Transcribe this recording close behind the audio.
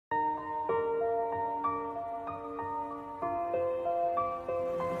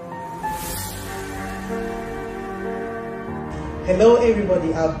Hello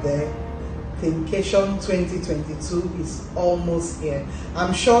everybody out there. Thinkation 2022 is almost here.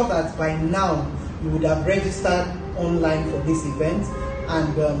 I'm sure that by now you would have registered online for this event,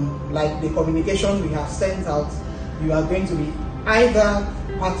 and like the communication we have sent out, you are going to be either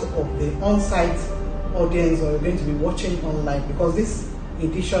part of the on-site audience or you're going to be watching online, because this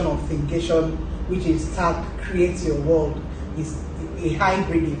edition of Thinkation, which is tagged Create Your World, is a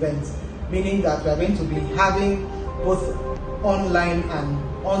hybrid event, meaning that we are going to be having both online and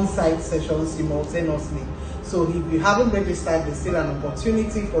on-site sessions simultaneously. So if you haven't registered, there's still an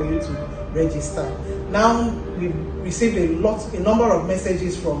opportunity for you to register. Now, we've received a number of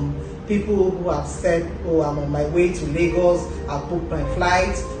messages from people who have said, oh, I'm on my way to Lagos, I've booked my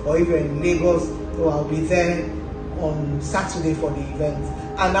flight, or if you're in Lagos, oh, I'll be there on Saturday for the event.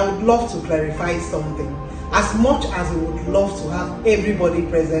 And I would love to clarify something. As much as we would love to have everybody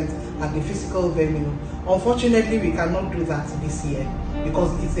present at the physical venue, unfortunately we cannot do that this year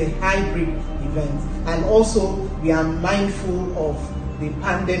because it's a hybrid event, and also we are mindful of the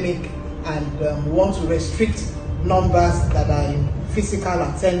pandemic and want to restrict numbers that are in physical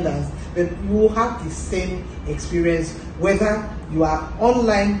attendance. But you will have the same experience whether you are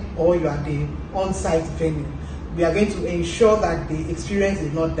online or you are the on-site venue. We are going to ensure that the experience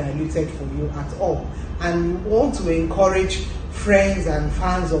is not diluted for you at all. And we want to encourage friends and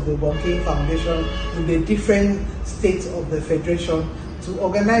fans of the Ubong Foundation in the different states of the Federation to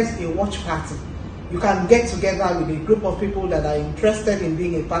organize a watch party. You can get together with a group of people that are interested in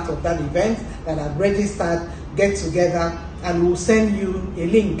being a part of that event, that have registered, get together, and we'll send you a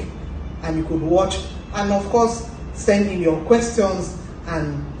link and you could watch, and of course send in your questions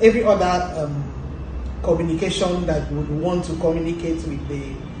and every other communication that you would want to communicate with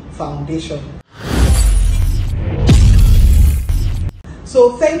the foundation.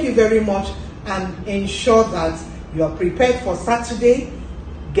 So thank you very much, and ensure that you are prepared for Saturday.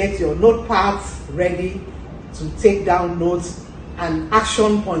 Get your notepads ready to take down notes and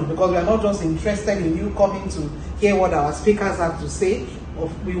action points, because we are not just interested in you coming to hear what our speakers have to say.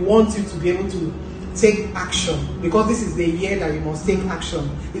 We want you to be able to take action, because this is the year that you must take action.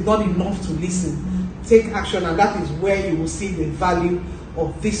 It's not enough to listen. Take action, and that is where you will see the value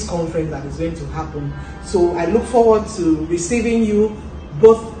of this conference that is going to happen. So I look forward to receiving you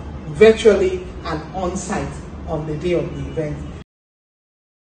both virtually and on-site on the day of the event.